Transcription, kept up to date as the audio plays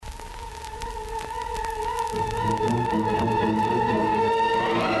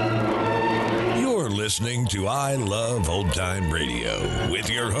listening to I Love Old Time Radio with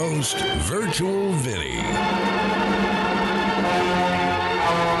your host, Virtual Vinny.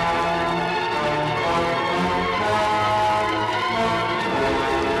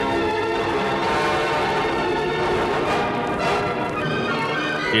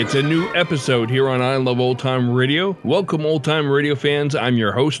 It's a new episode here on I Love Old Time Radio. Welcome, old time radio fans. I'm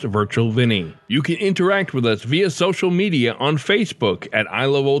your host, Virtual Vinny. You can interact with us via social media on Facebook at I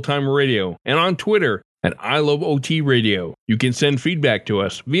Love Old Time Radio and on Twitter at I Love OT Radio. You can send feedback to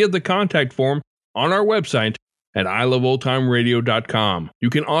us via the contact form on our website at iloveoldtimeradio.com. You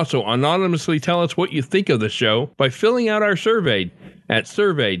can also anonymously tell us what you think of the show by filling out our survey at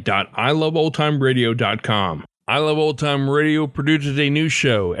survey.iloveoldtimeradio.com. I Love Old Time Radio produces a new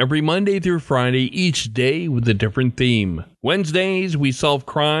show every Monday through Friday, each day with a different theme. Wednesdays, we solve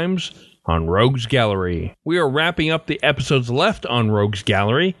crimes on Rogues Gallery. We are wrapping up the episodes left on Rogues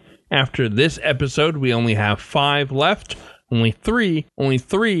Gallery. After this episode, we only have 5 left. Only three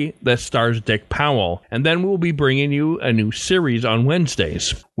that stars Dick Powell. And then we'll be bringing you a new series on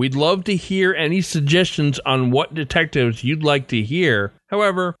Wednesdays. We'd love to hear any suggestions on what detectives you'd like to hear.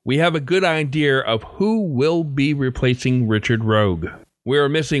 However, we have a good idea of who will be replacing Richard Rogue. We are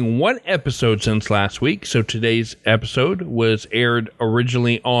missing one episode since last week, so today's episode was aired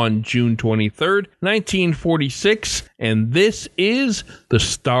originally on June 23rd, 1946, and this is The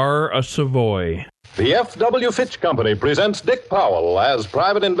Star of Savoy. The F.W. Fitch Company presents Dick Powell as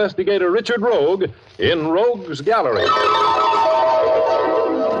Private Investigator Richard Rogue in Rogues Gallery.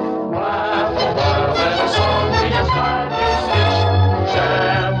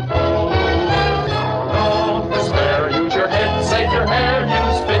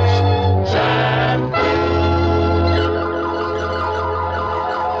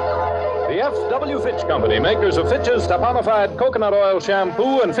 F.W. Fitch Company, makers of Fitch's saponified coconut oil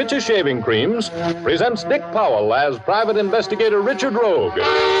shampoo and Fitch's shaving creams, presents Dick Powell as Private Investigator Richard Rogue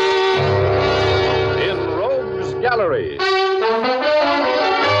in Rogues Gallery.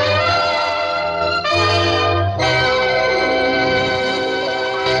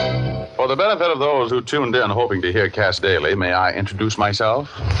 For the benefit of those who tuned in hoping to hear Cass Daly, may I introduce myself?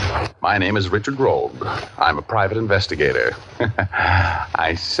 My name is Richard Rogue. I'm a private investigator.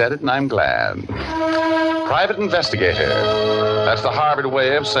 I said it and I'm glad. Private investigator. That's the Harvard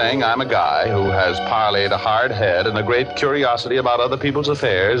way of saying I'm a guy who has parlayed a hard head and a great curiosity about other people's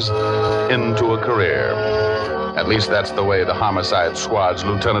affairs into a career. At least that's the way the Homicide Squad's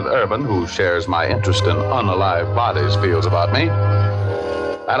Lieutenant Urban, who shares my interest in unalive bodies, feels about me.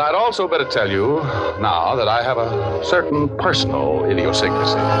 And I'd also better tell you now that I have a certain personal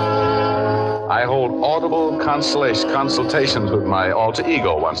idiosyncrasy. I hold audible consultations with my alter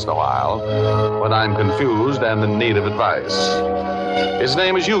ego once in a while when I'm confused and in need of advice. His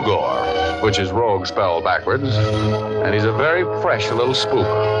name is Ugor, which is rogue spelled backwards, and he's a very fresh little spook.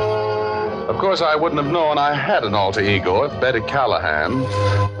 Of course, I wouldn't have known I had an alter ego if Betty Callahan,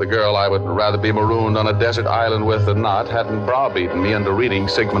 the girl I would rather be marooned on a desert island with than not, hadn't browbeaten me into reading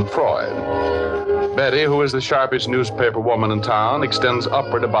Sigmund Freud. Betty, who is the sharpest newspaper woman in town, extends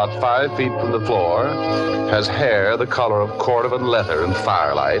upward about 5 feet from the floor, has hair the color of cordovan leather in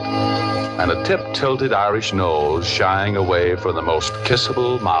firelight, and a tip-tilted Irish nose shying away from the most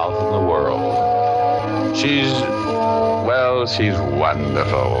kissable mouth in the world. She's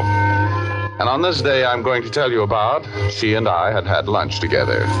wonderful. And on this day I'm going to tell you about, she and I had lunch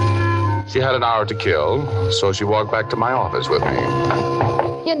together. She had an hour to kill, so she walked back to my office with me.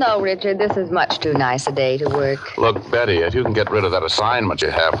 You know, Richard, this is much too nice a day to work. Look, Betty, if you can get rid of that assignment you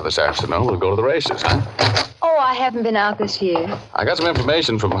have for this afternoon, we'll go to the races, huh? Oh, I haven't been out this year. I got some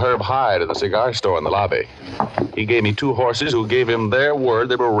information from Herb Hyde at the cigar store in the lobby. He gave me 2 horses who gave him their word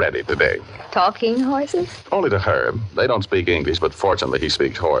they were ready today. Talking horses? Only to Herb. They don't speak English, but fortunately he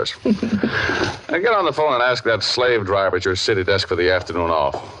speaks horse. Now get on the phone and ask that slave driver at your city desk for the afternoon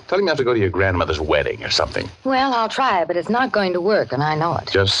off. Tell him you have to go to your grandmother's wedding or something. Well, I'll try, but it's not going to work, and I know it.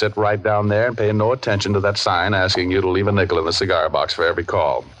 Just sit right down there and pay no attention to that sign asking you to leave a nickel in the cigar box for every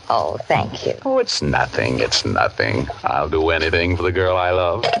call. Oh, thank you. Oh, it's nothing. I'll do anything for the girl I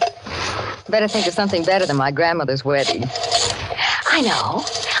love. Better think of something better than my grandmother's wedding. I know.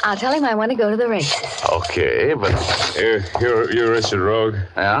 I'll tell him I want to go to the races. Okay, but... You're Richard Rogue?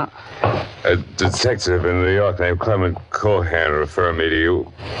 Yeah? A detective in New York named Clement Cohan referred me to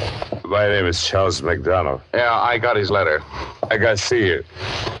you. My name is Charles McDonald. Yeah, I got his letter. I got to see you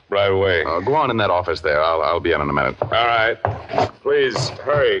right away. Go on in that office there. I'll be in a minute. All right. Please,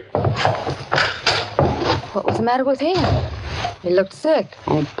 hurry. What was the matter with him? He looked sick.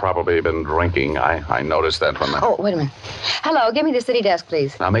 Oh, probably been drinking. I noticed that when Oh, wait a minute. Hello, give me the city desk,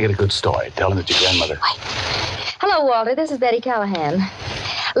 please. Now, make it a good story. Tell him that your grandmother... Hello, Walter. This is Betty Callahan.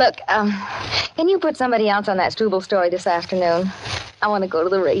 Look, can you put somebody else on that Struble story this afternoon? I want to go to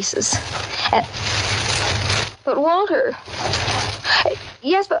the races. But, Walter...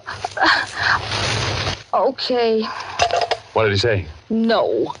 Yes, but... Okay. What did he say?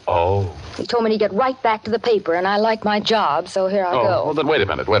 No. Oh. He told me to get right back to the paper, and I like my job, so here I go. Well, then wait a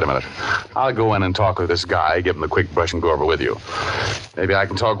minute. I'll go in and talk with this guy, give him the quick brush and go over with you. Maybe I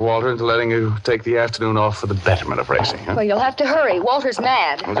can talk Walter into letting you take the afternoon off for the betterment of racing, huh? Well, you'll have to hurry. Walter's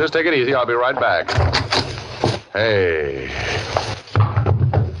mad. Well, just take it easy. I'll be right back. Hey,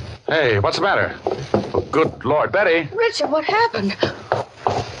 what's the matter? Oh, good Lord, Betty. Richard, what happened?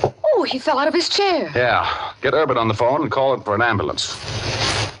 Oh, he fell out of his chair. Yeah, get Urban on the phone and call it for an ambulance.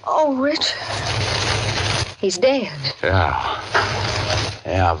 Oh, Rich. He's dead.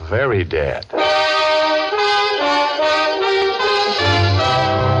 Yeah, very dead.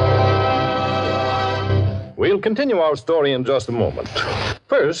 We'll continue our story in just a moment.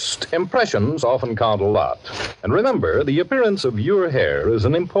 First, impressions often count a lot. And remember, the appearance of your hair is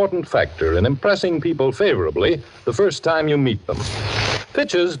an important factor in impressing people favorably the first time you meet them.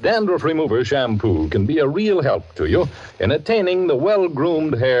 Fitch's Dandruff Remover Shampoo can be a real help to you in attaining the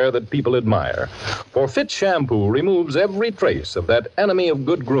well-groomed hair that people admire. For Fitch Shampoo removes every trace of that enemy of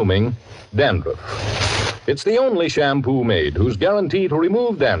good grooming, dandruff. It's the only shampoo made whose guarantee to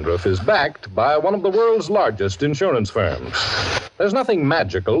remove dandruff is backed by one of the world's largest insurance firms. There's nothing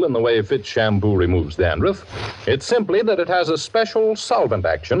magical in the way Fitch Shampoo removes dandruff. It's simply that it has a special solvent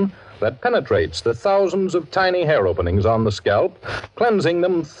action that penetrates the thousands of tiny hair openings on the scalp, cleansing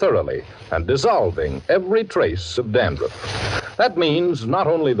them thoroughly and dissolving every trace of dandruff. That means not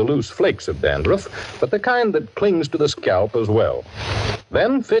only the loose flakes of dandruff, but the kind that clings to the scalp as well.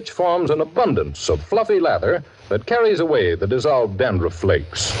 Then Fitch forms an abundance of fluffy lather that carries away the dissolved dandruff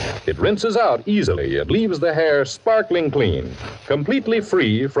flakes. It rinses out easily and leaves the hair sparkling clean, completely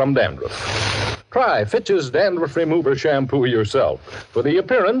free from dandruff. Try Fitch's Dandruff Remover Shampoo yourself for the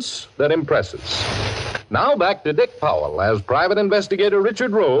appearance that impresses. Now back to Dick Powell as Private Investigator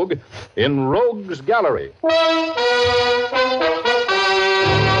Richard Rogue in Rogue's Gallery.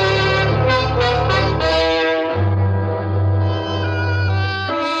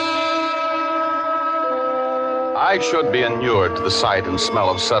 I should be inured to the sight and smell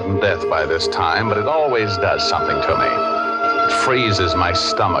of sudden death by this time, but it always does something to me. It freezes my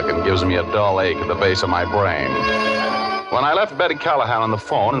stomach and gives me a dull ache at the base of my brain. When I left Betty Callahan on the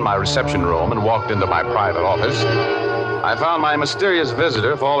phone in my reception room and walked into my private office, I found my mysterious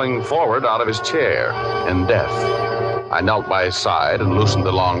visitor falling forward out of his chair in death. I knelt by his side and loosened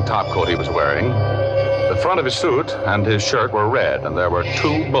the long topcoat he was wearing. The front of his suit and his shirt were red, and there were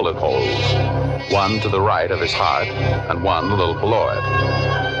 2 bullet holes, one to the right of his heart and one a little below it.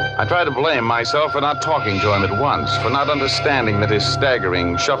 I tried to blame myself for not talking to him at once, for not understanding that his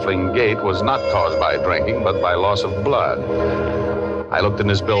staggering, shuffling gait was not caused by drinking, but by loss of blood. I looked in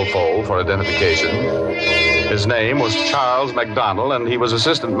his billfold for identification. His name was Charles McDonald, and he was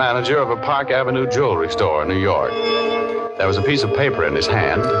assistant manager of a Park Avenue jewelry store in New York. There was a piece of paper in his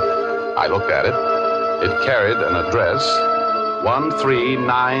hand. I looked at it. It carried an address,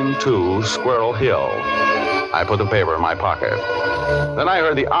 1392 Squirrel Hill. I put the paper in my pocket. Then I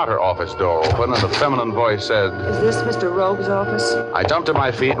heard the outer office door open, and a feminine voice said, "Is this Mr. Rogue's office?" I jumped to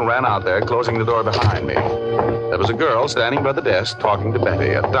my feet and ran out there, closing the door behind me. There was a girl standing by the desk talking to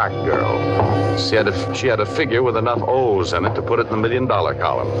Betty, a dark girl. She had a figure with enough O's in it to put it in the $1 million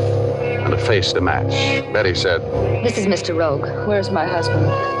column, and a face to match. Betty said, This is Mr. Rogue. Where's my husband?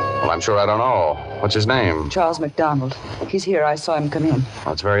 Well, I'm sure I don't know. What's his name? Charles McDonald. He's here. I saw him come in.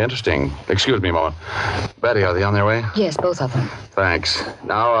 That's very interesting. Excuse me a moment. Betty, are they on their way? Yes, both of them. Thanks.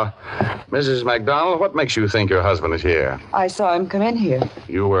 Now, Mrs. McDonald, what makes you think your husband is here? I saw him come in here.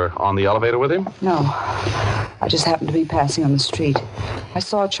 You were on the elevator with him? No. I just happened to be passing on the street. I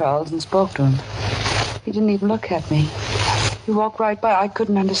saw Charles and spoke to him. He didn't even look at me. He walked right by. I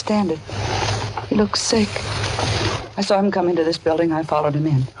couldn't understand it. He looked sick. I saw him come into this building. I followed him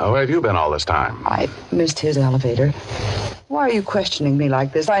in. Oh, where have you been all this time? I missed his elevator. Why are you questioning me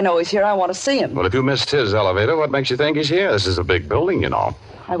like this? I know he's here. I want to see him. Well, if you missed his elevator, what makes you think he's here? This is a big building, you know.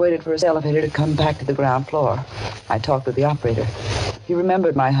 I waited for his elevator to come back to the ground floor. I talked with the operator. He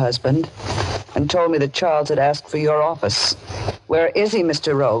remembered my husband and told me that Charles had asked for your office. Where is he,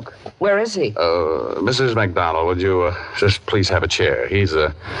 Mr. Rogue? Where is he? Mrs. McDonald, would you just please have a chair? He's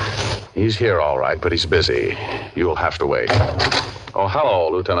here all right, but he's busy. You'll have to wait. Oh, hello,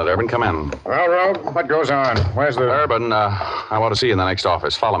 Lieutenant Urban. Come in. Well, Rogue, what goes on? Where's the... Urban, I want to see you in the next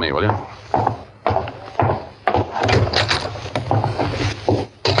office. Follow me, will you?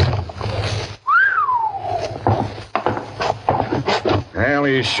 Well,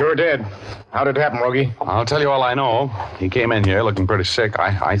 he sure did. How did it happen, Rogie? I'll tell you all I know. He came in here looking pretty sick.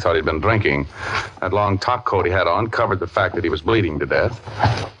 I thought he'd been drinking. That long top coat he had on covered the fact that he was bleeding to death.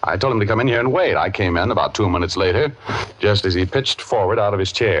 I told him to come in here and wait. I came in about 2 minutes later, just as he pitched forward out of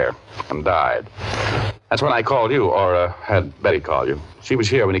his chair and died. That's when I called you, or had Betty call you. She was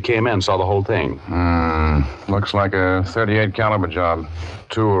here when he came in, saw the whole thing. Looks like a .38 caliber job.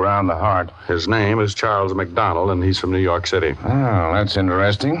 2 around the heart. His name is Charles McDonald, and he's from New York City. Oh, that's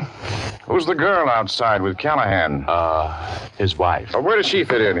interesting. Who's the girl outside with Callahan? His wife. Where does she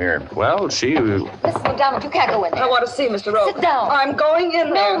fit in here? Well, she... Mrs. McDonald, you can't go in there. I want to see Mr. Rogue. Sit down. I'm going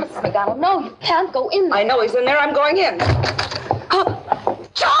in there. No, Mrs. McDonald, no, you can't go in there. I know he's in there. I'm going in.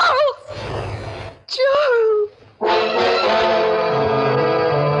 Charles! Charles!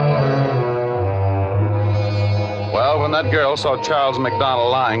 Well, when that girl saw Charles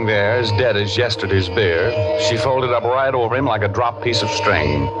McDonald lying there as dead as yesterday's beer, she folded up right over him like a dropped piece of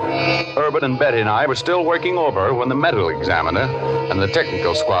string. Urban and Betty and I were still working over when the medical examiner and the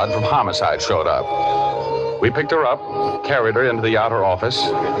technical squad from homicide showed up. We picked her up, carried her into the outer office.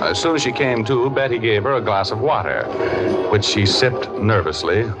 As soon as she came to, Betty gave her a glass of water, which she sipped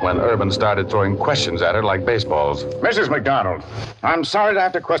nervously when Urban started throwing questions at her like baseballs. Mrs. McDonald, I'm sorry to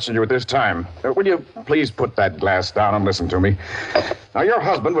have to question you at this time. Will you please put that glass down and listen to me? Now, your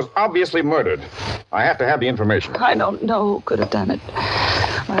husband was obviously murdered. I have to have the information. I don't know who could have done it.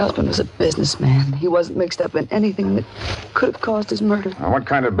 My husband was a businessman. He wasn't mixed up in anything that could have caused his murder. Now, what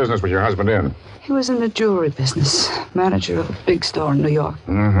kind of business was your husband in? He was in the jewelry business, manager of a big store in New York.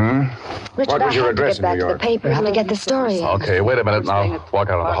 Mm-hmm. Richard, What was your address I have to get back in New to York? the paper. I have to get the story in. Okay, wait a minute and I'll walk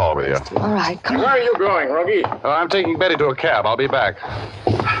out of the hall with you. All right, come Where on. are you going, Rogie? I'm taking Betty to a cab. I'll be back.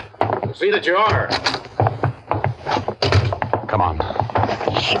 See that you are. Come on.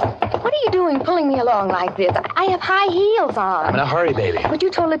 What are you doing pulling me along like this? I have high heels on. I'm in a hurry, baby. But you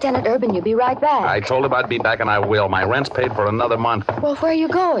told Lieutenant Urban you'd be right back. I told him I'd be back, and I will. My rent's paid for another month. Well, where are you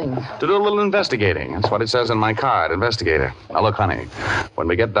going? To do a little investigating. That's what it says in my card, investigator. Now, look, honey, when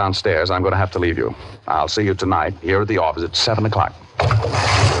we get downstairs, I'm going to have to leave you. I'll see you tonight here at the office at 7 o'clock.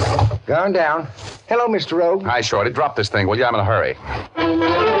 Gone down. Hello, Mr. Rogue. Hi, Shorty. Drop this thing, will you? I'm in a hurry.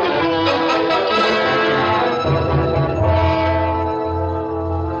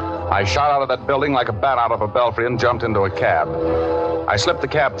 I shot out of that building like a bat out of a belfry and jumped into a cab. I slipped the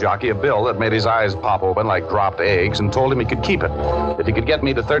cab jockey a bill that made his eyes pop open like dropped eggs and told him he could keep it if he could get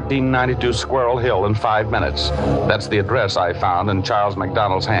me to 1392 Squirrel Hill in 5 minutes. That's the address I found in Charles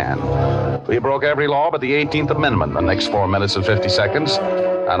McDonald's hand. We broke every law but the 18th Amendment the next 4 minutes and 50 seconds,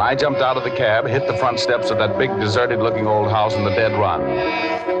 and I jumped out of the cab, hit the front steps of that big deserted-looking old house in the dead run.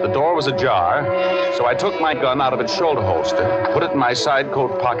 The door was ajar, so I took my gun out of its shoulder holster, put it in my side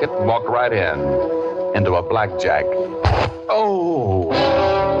coat pocket, and walked right into a blackjack. Oh!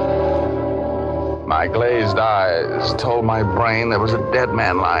 My glazed eyes told my brain there was a dead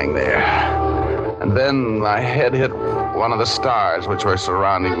man lying there. And then my head hit one of the stars which were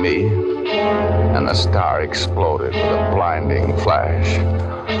surrounding me, and the star exploded with a blinding flash.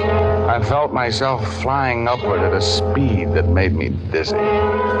 I felt myself flying upward at a speed that made me dizzy.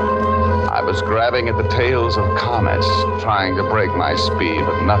 I was grabbing at the tails of comets, trying to break my speed,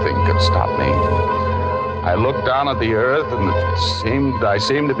 but nothing could stop me. I looked down at the earth, and I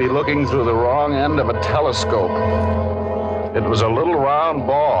seemed to be looking through the wrong end of a telescope. It was a little round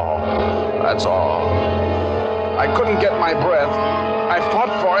ball, that's all. I couldn't get my breath. I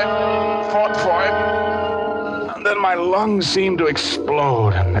fought for it, and then my lungs seemed to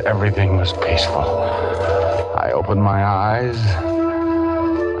explode, and everything was peaceful. I opened my eyes,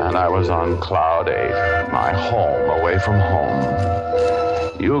 and I was on Cloud 8, my home away from home.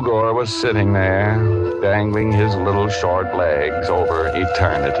 Ugor was sitting there, dangling his little short legs over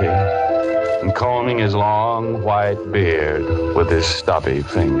eternity and combing his long white beard with his stubby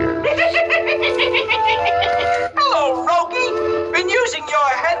fingers. Hello, Rogie. Been using your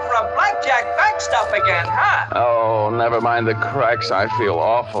head for a blackjack backstop again, huh? Oh, never mind the cracks. I feel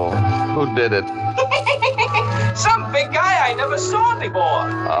awful. Who did it? Some big guy I never saw before.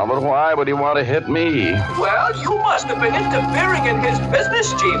 Oh, but why would he want to hit me? Well, you must have been interfering in his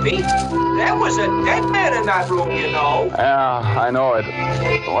business, Chiefy. There was a dead man in that room, you know. Yeah, I know it.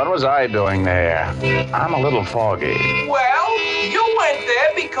 What was I doing there? I'm a little foggy. Well, you went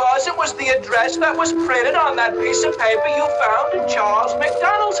there because it was the address that was printed on that piece of paper you found in Charles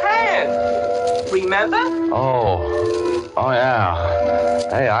McDonald's hand. Remember? Oh, Oh, yeah.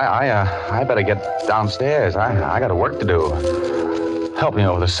 Hey, I better get downstairs. I got work to do. Help me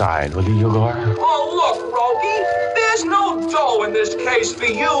over the side, will you, Igor? Oh, look, Rogie, there's no dough in this case for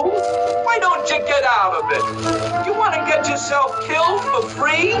you. Why don't you get out of it? You want to get yourself killed for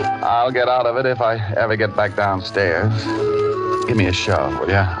free? I'll get out of it if I ever get back downstairs. Give me a shove, will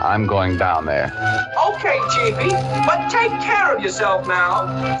ya? I'm going down there. Okay, Chiefy, but take care of yourself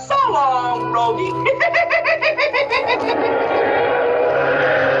now. So long, Rogie.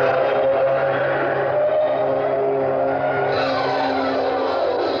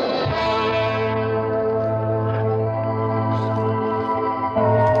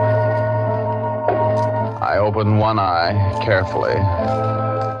 I opened one eye carefully.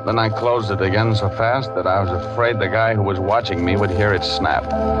 Then I closed it again so fast that I was afraid the guy who was watching me would hear it snap.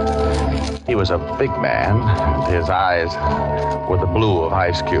 He was a big man, and his eyes were the blue of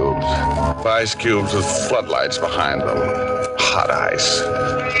ice cubes. Ice cubes with floodlights behind them. Hot ice.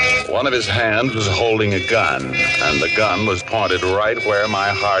 One of his hands was holding a gun, and the gun was pointed right where my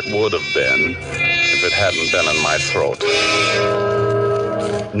heart would have been if it hadn't been in my throat.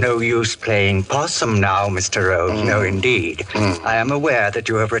 No use playing possum now, Mr. Rogue. No, indeed. I am aware that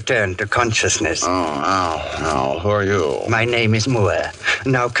you have returned to consciousness. Oh, who are you? My name is Moore.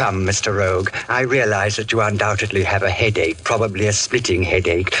 Now come, Mr. Rogue. I realize that you undoubtedly have a headache, probably a splitting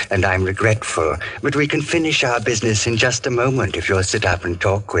headache, and I'm regretful. But we can finish our business in just a moment if you'll sit up and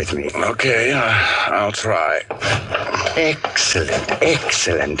talk with me. Okay, I'll try.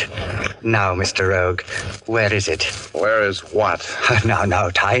 Excellent. Now, Mr. Rogue, where is it? Where is what? Now,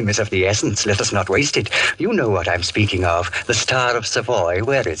 time is of the essence. Let us not waste it. You know what I'm speaking of. The Star of Savoy.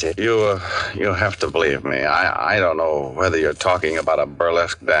 Where is it? You have to believe me. I don't know whether you're talking about a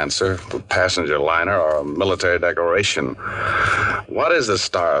burlesque dancer, a passenger liner, or a military decoration. What is the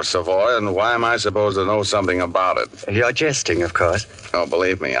Star of Savoy, and why am I supposed to know something about it? You're jesting, of course. Oh,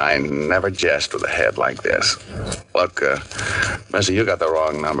 believe me, I never jest with a head like this. Look, Missy, you got the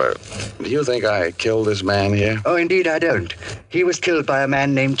wrong number. Do you think I killed this man here? Oh, indeed I don't. He was killed by a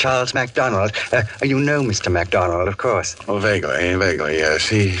man named Charles MacDonald. You know Mr. MacDonald, of course. Oh, vaguely, yes.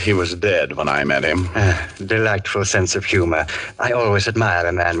 He was dead when I met him. Delightful sense of humor. I always admire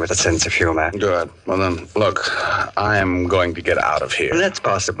a man with a sense of humor. Good. Well, then, look, I am going to get out of here. That's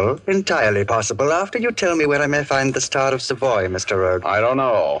possible. Entirely possible. After you tell me where I may find the Star of Savoy, Mr. Rogue. I don't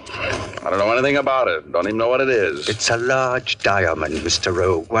know. I don't know anything about it. Don't even know what it is. It's a large diamond, Mr.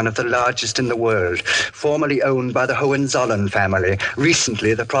 Rogue. One of the largest in the world. Formerly owned by the Hohenzollern family.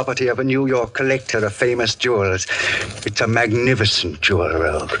 Recently the property of a New York collector of famous jewels. It's a magnificent jewel,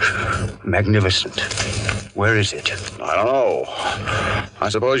 Rogue. Magnificent. Where is it? I don't know. I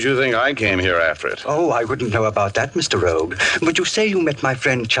suppose you think I came here after it. Oh, I wouldn't know about that, Mr. Rogue. But you say you met my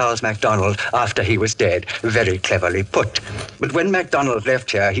friend Charles MacDonald after he was dead. Very cleverly put. But when MacDonald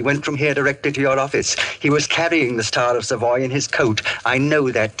left here, he went from here directly to your office. He was carrying the Star of Savoy in his coat. I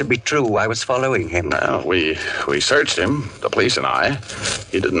know that to be true. I was following him. Well, we searched him, the police and I.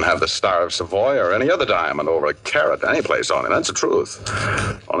 He didn't have the Star of Savoy or any other diamond over a carat any place on him. That's the truth.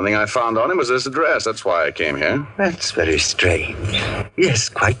 Only thing I found on him was this address. That's why I came here. That's very strange. Yes,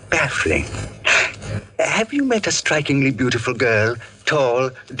 quite baffling. Have you met a strikingly beautiful girl? Tall,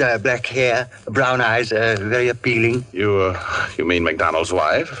 black hair, brown eyes, very appealing. You mean MacDonald's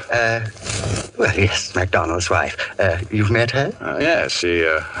wife? Well, yes, MacDonald's wife. You've met her? Yes,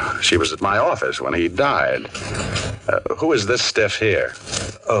 she was at my office when he died. Who is this stiff here?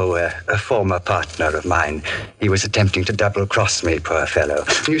 Oh, a former partner of mine. He was attempting to double-cross me, poor fellow.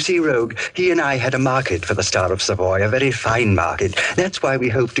 You see, Rogue, he and I had a market for the Star of Savoy, a very fine market. That's why we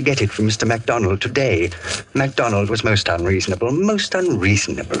hope to get it from Mr. MacDonald today. MacDonald was most unreasonable.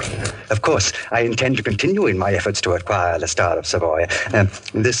 Of course, I intend to continue in my efforts to acquire the Star of Savoy.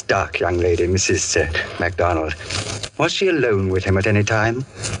 This dark young lady, Mrs. MacDonald, was she alone with him at any time?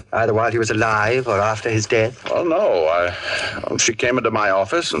 Either while he was alive or after his death? Well, no. She came into my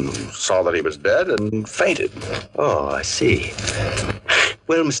office and saw that he was dead and fainted. Oh, I see.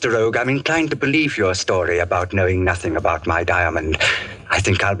 Well, Mr. Rogue, I'm inclined to believe your story about knowing nothing about my diamond. I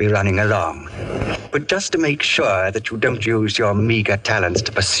think I'll be running along. But just to make sure that you don't use your meager talents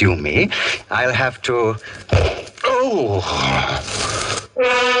to pursue me, I'll have to... Oh!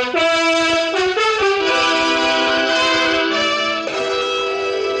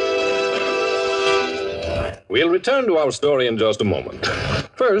 We'll return to our story in just a moment.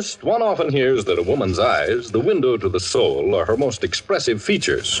 First, one often hears that a woman's eyes, the window to the soul, are her most expressive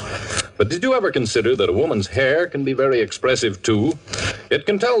features. But did you ever consider that a woman's hair can be very expressive, too? It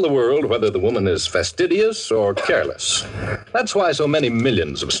can tell the world whether the woman is fastidious or careless. That's why so many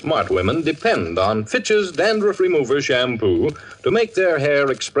millions of smart women depend on Fitch's Dandruff Remover Shampoo to make their hair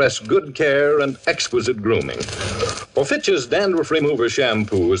express good care and exquisite grooming. For Fitch's Dandruff Remover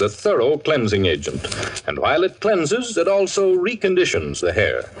Shampoo is a thorough cleansing agent, and while it cleanses, it also reconditions the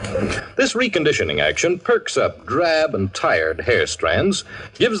hair. This reconditioning action perks up drab and tired hair strands,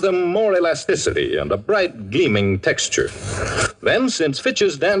 gives them more elasticity and a bright, gleaming texture. Then, since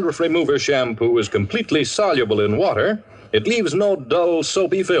Fitch's Dandruff Remover Shampoo is completely soluble in water, it leaves no dull,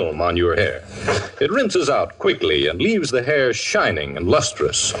 soapy film on your hair. It rinses out quickly and leaves the hair shining and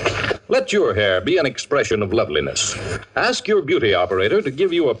lustrous. Let your hair be an expression of loveliness. Ask your beauty operator to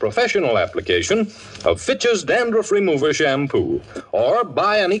give you a professional application of Fitch's Dandruff Remover Shampoo, or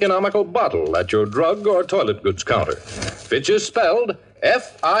buy an economical bottle at your drug or toilet goods counter. Fitch is spelled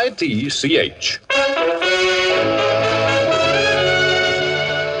F-I-T-C-H.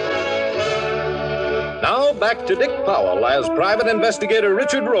 Now back to Dick Powell as Private Investigator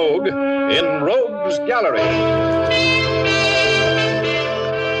Richard Rogue in Rogue's Gallery.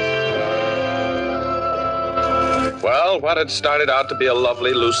 Well, what had started out to be a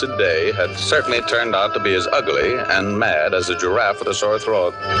lovely, lucid day had certainly turned out to be as ugly and mad as a giraffe with a sore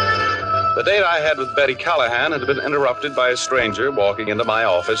throat. The date I had with Betty Callahan had been interrupted by a stranger walking into my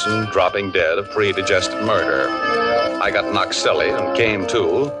office and dropping dead of pre-digested murder. I got knocked silly and came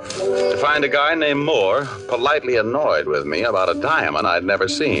to find a guy named Moore politely annoyed with me about a diamond I'd never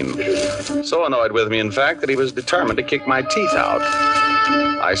seen. So annoyed with me, in fact, that he was determined to kick my teeth out.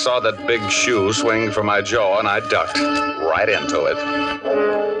 I saw that big shoe swing from my jaw, and I ducked right into it.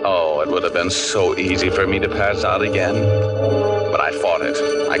 Oh, it would have been so easy for me to pass out again. But I fought it.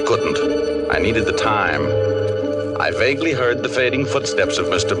 I couldn't. I needed the time. I vaguely heard the fading footsteps of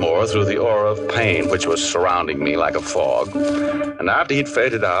Mr. Moore through the aura of pain which was surrounding me like a fog. And after he'd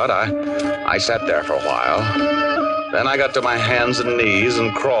faded out, I sat there for a while. Then I got to my hands and knees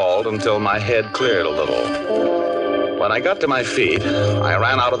and crawled until my head cleared a little. When I got to my feet, I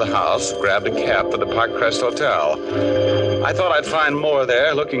ran out of the house, grabbed a cab for the Park Crest Hotel. I thought I'd find Moore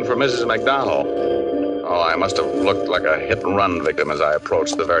there looking for Mrs. McDonald. Oh, I must have looked like a hit-and-run victim as I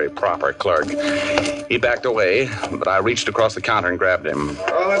approached the very proper clerk. He backed away, but I reached across the counter and grabbed him.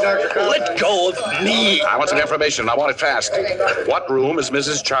 Let go of me. I want some information. I want it fast. What room is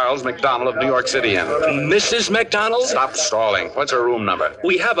Mrs. Charles McDonald of New York City in? Mrs. McDonald? Stop stalling. What's her room number?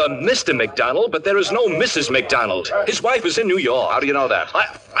 We have a Mr. McDonald, but there is no Mrs. McDonald. His wife is in New York. How do you know that?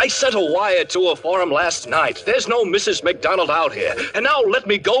 I sent a wire to her for him last night. There's no Mrs. McDonald out here. And now let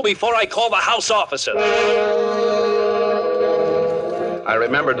me go before I call the house officer. I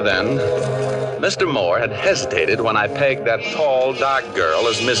remembered then, Mr. Moore had hesitated when I pegged that tall, dark girl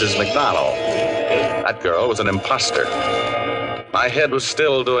as Mrs. McDonald. That girl was an imposter. My head was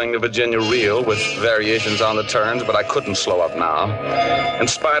still doing the Virginia reel with variations on the turns, but I couldn't slow up now. In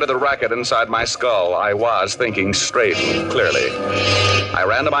spite of the racket inside my skull, I was thinking straight and clearly. I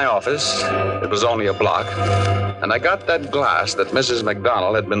ran to my office. It was only a block. And I got that glass that Mrs.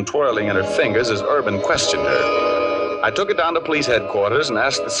 McDonald had been twirling in her fingers as Urban questioned her. I took it down to police headquarters and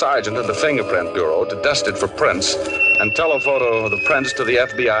asked the sergeant at the Fingerprint Bureau to dust it for prints and telephoto the prints to the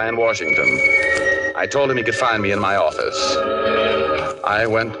FBI in Washington. I told him he could find me in my office. I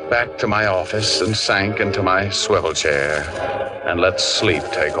went back to my office and sank into my swivel chair and let sleep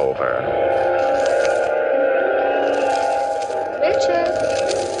take over. Richard.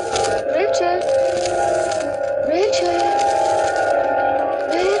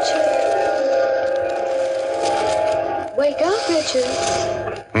 Wake up, Richard.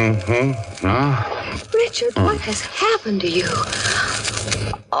 Richard, what has happened to you?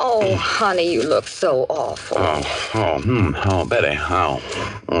 Oh, honey, you look so awful. Oh, Betty.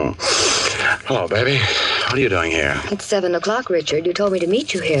 Hello, baby. What are you doing here? It's 7 o'clock, Richard. You told me to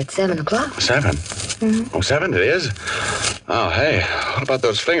meet you here at 7 o'clock. 7? Mm-hmm. Oh, 7 it is? Oh, hey, what about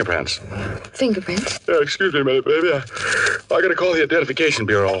those fingerprints? Fingerprints? Excuse me a minute, baby. I gotta call the Identification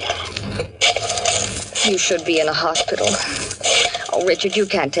Bureau. You should be in a hospital. Oh, Richard, you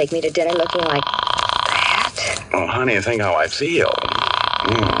can't take me to dinner looking like that. Oh, honey, think how I feel.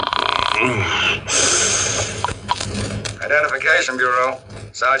 Identification Bureau.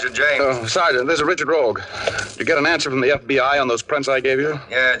 Sergeant James. Sergeant, this is Richard Rogue. Did you get an answer from the FBI on those prints I gave you?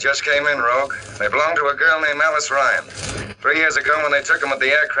 Yeah, just came in, Rogue. They belong to a girl named Alice Ryan. 3 years ago when they took them at the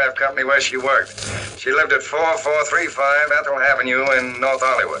aircraft company where she worked. She lived at 4435 Ethel Avenue in North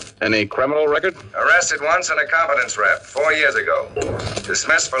Hollywood. Any criminal record? Arrested once in a competence rap 4 years ago.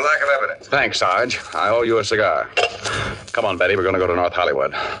 Dismissed for lack of evidence. Thanks, Sarge. I owe you a cigar. Come on, Betty. We're going to go to North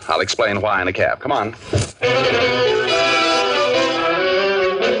Hollywood. I'll explain why in a cab. Come on.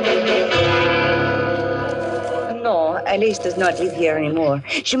 Alice does not live here anymore.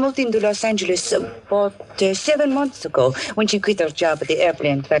 She moved into Los Angeles about 7 months ago when she quit her job at the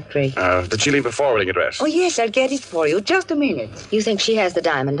airplane factory. Did she leave a forwarding address? Oh, yes, I'll get it for you. Just a minute. You think she has the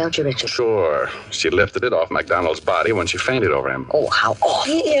diamond, don't you, Richard? Sure. She lifted it off MacDonald's body when she fainted over him. Oh, how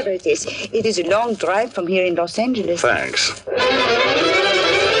awful. Here it is. It is a long drive from here in Los Angeles. Thanks.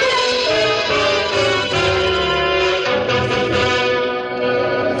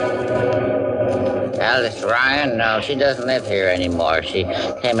 Alice Ryan? No, she doesn't live here anymore. She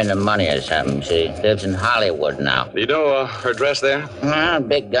came into money or something. She lives in Hollywood now. Do you know her address there? A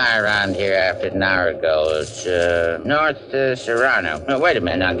big guy around here after an hour ago. It's North Serrano. Oh, wait a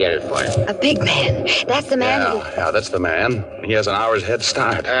minute, I'll get it for you. A big man. That's the man. Yeah, that's the man. He has an hour's head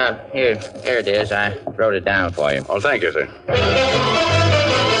start. Here it is. I wrote it down for you. Oh, thank you, sir.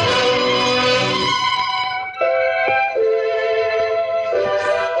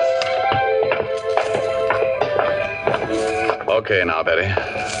 Okay, now, Betty.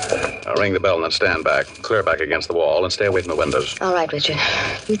 Now ring the bell and then stand back. Clear back against the wall and stay away from the windows. All right, Richard.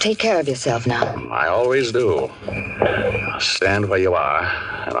 You take care of yourself now. I always do. Now stand where you are,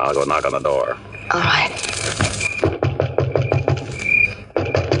 and I'll go knock on the door. All right.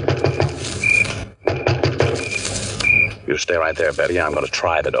 You stay right there, Betty. I'm going to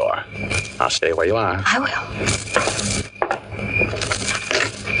try the door. Now stay where you are. I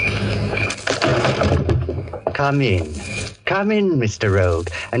will. Come in. Come in, Mr. Rogue,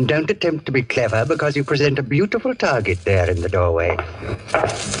 and don't attempt to be clever because you present a beautiful target there in the doorway.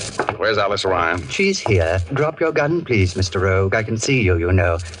 Where's Alice Ryan? She's here. Drop your gun, please, Mr. Rogue. I can see you, you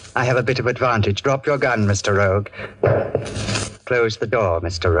know. I have a bit of advantage. Drop your gun, Mr. Rogue. Close the door,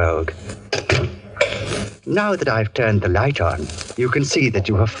 Mr. Rogue. Now that I've turned the light on, you can see that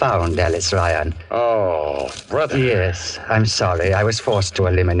you have found Alice Ryan. Oh, brother. Yes, I'm sorry. I was forced to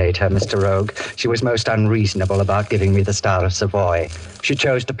eliminate her, Mr. Rogue. She was most unreasonable about giving me the Star of Savoy. She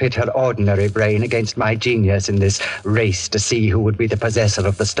chose to pit her ordinary brain against my genius in this race to see who would be the possessor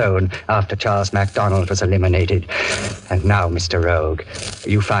of the stone after Charles MacDonald was eliminated. And now, Mr. Rogue,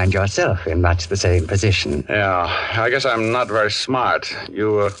 you find yourself in much the same position. Yeah, I guess I'm not very smart.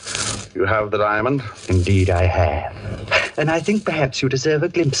 You have the diamond? Indeed, I have. And I think perhaps you deserve a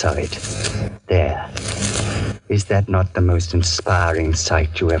glimpse of it. There. Is that not the most inspiring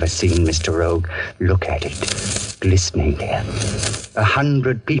sight you ever seen, Mr. Rogue? Look at it. Glistening there.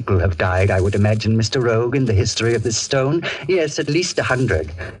 100 people have died, I would imagine, Mr. Rogue, in the history of this stone. Yes, at least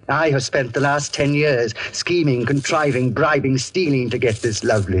 100. I have spent the last 10 years scheming, contriving, bribing, stealing to get this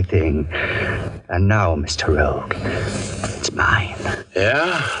lovely thing. And now, Mr. Rogue, it's mine.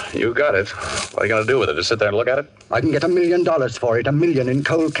 Yeah, you got it. What are you going to do with it? Just sit there and look at it? I can get $1 million for it. $1 million in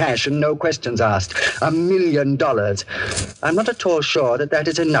cold cash and no questions asked. $1 million. I'm not at all sure that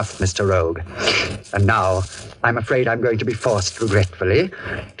is enough, Mr. Rogue. And now, I'm afraid I'm going to be forced, regretfully,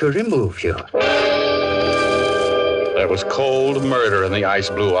 to remove you. There was cold murder in the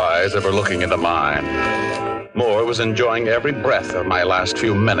ice-blue eyes that were looking into mine. Moore was enjoying every breath of my last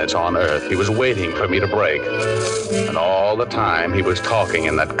few minutes on Earth. He was waiting for me to break. And all the time, he was talking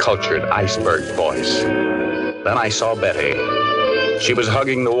in that cultured iceberg voice. Then I saw Betty. She was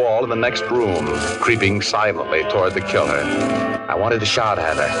hugging the wall in the next room, creeping silently toward the killer. I wanted to shout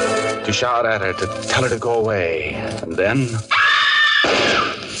at her, to tell her to go away. And then...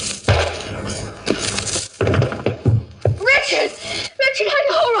 Richard, are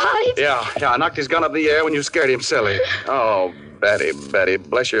you all right? Yeah, I knocked his gun up in the air when you scared him silly. Oh, Betty,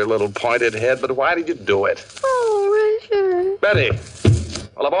 bless your little pointed head, but why did you do it? Oh, Richard. Betty,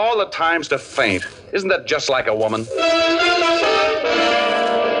 well, of all the times to faint, isn't that just like a woman?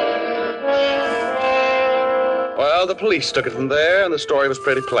 Well, the police took it from there, and the story was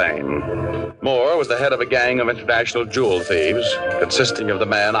pretty plain. Moore was the head of a gang of international jewel thieves, consisting of the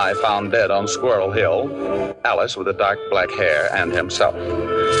man I found dead on Squirrel Hill, Alice with the dark black hair, and himself.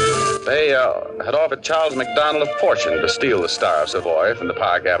 They had offered Charles MacDonald a fortune to steal the Star of Savoy from the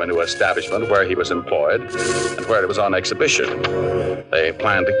Park Avenue establishment where he was employed and where it was on exhibition. They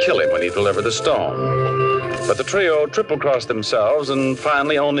planned to kill him when he delivered the stone. But the trio triple-crossed themselves, and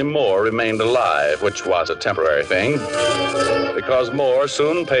finally only Moore remained alive, which was a temporary thing, because Moore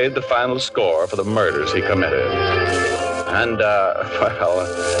soon paid the final score for the murders he committed. And,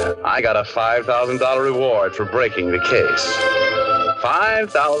 I got a $5,000 reward for breaking the case.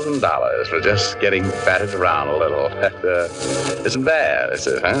 $5,000 for just getting batted around a little. That isn't bad, is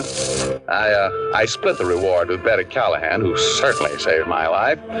it, huh? I split the reward with Betty Callahan, who certainly saved my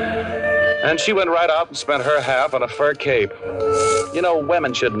life. And she went right out and spent her half on a fur cape. You know,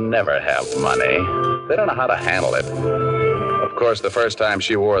 women should never have money. They don't know how to handle it. Of course, the first time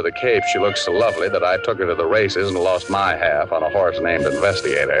she wore the cape, she looked so lovely that I took her to the races and lost my half on a horse named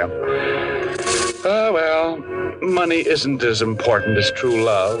Investigator. Well, money isn't as important as true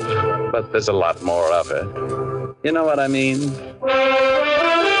love, but there's a lot more of it. You know what I mean?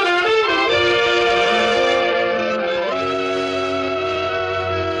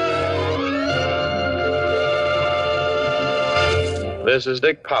 This is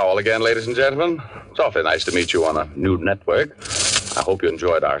Dick Powell again, ladies and gentlemen. It's awfully nice to meet you on a new network. I hope you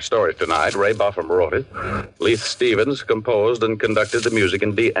enjoyed our story tonight. Ray Buffum wrote it. Leith Stevens composed and conducted the music,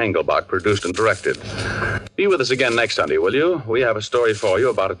 and Dee Engelbach produced and directed. Be with us again next Sunday, will you? We have a story for you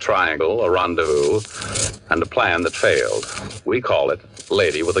about a triangle, a rendezvous, and a plan that failed. We call it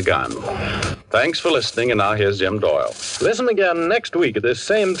Lady with a Gun. Thanks for listening, and now here's Jim Doyle. Listen again next week at this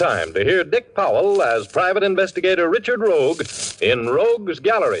same time to hear Dick Powell as Private Investigator Richard Rogue in Rogue's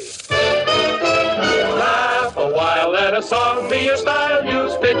Gallery. Laugh a while, let a song be your style.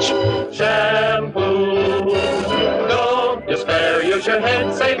 Use Fitch shampoo. Don't despair, use your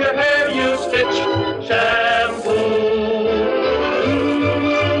head, save your hair. Use Fitch shampoo.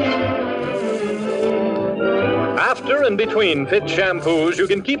 After and between Fitch shampoos, you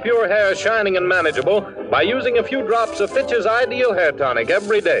can keep your hair shining and manageable by using a few drops of Fitch's Ideal Hair Tonic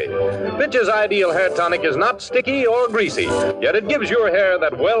every day. Fitch's Ideal Hair Tonic is not sticky or greasy, yet it gives your hair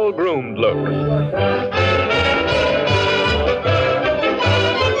that well-groomed look.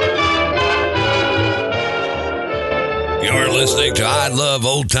 You're listening to I Love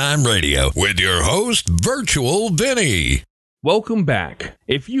Old Time Radio with your host, Virtual Vinny. Welcome back.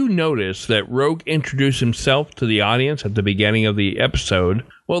 If you notice that Rogue introduced himself to the audience at the beginning of the episode,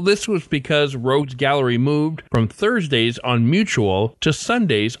 well, this was because Rogue's Gallery moved from Thursdays on Mutual to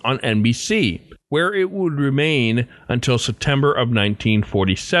Sundays on NBC, where it would remain until September of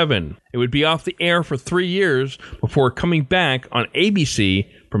 1947. It would be off the air for 3 years before coming back on ABC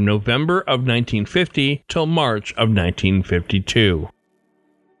from November of 1950 till March of 1952.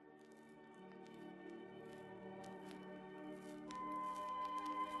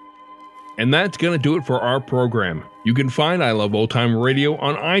 And that's going to do it for our program. You can find I Love Old Time Radio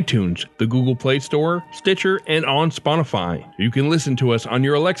on iTunes, the Google Play Store, Stitcher, and on Spotify. You can listen to us on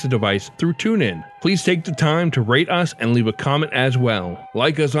your Alexa device through TuneIn. Please take the time to rate us and leave a comment as well.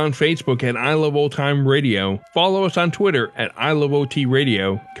 Like us on Facebook at I Love Old Time Radio. Follow us on Twitter at I Love OT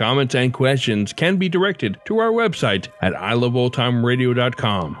Radio. Comments and questions can be directed to our website at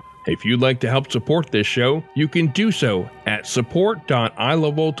iloveoldtimeradio.com. If you'd like to help support this show, you can do so at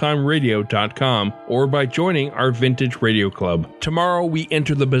support.iloveoldtimeradio.com or by joining our Vintage Radio Club. Tomorrow we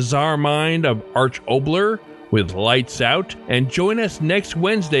enter the bizarre mind of Arch Obler with Lights Out, and join us next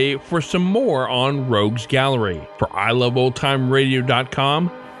Wednesday for some more on Rogue's Gallery. For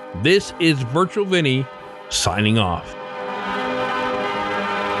iloveoldtimeradio.com, this is Virtual Vinny signing off.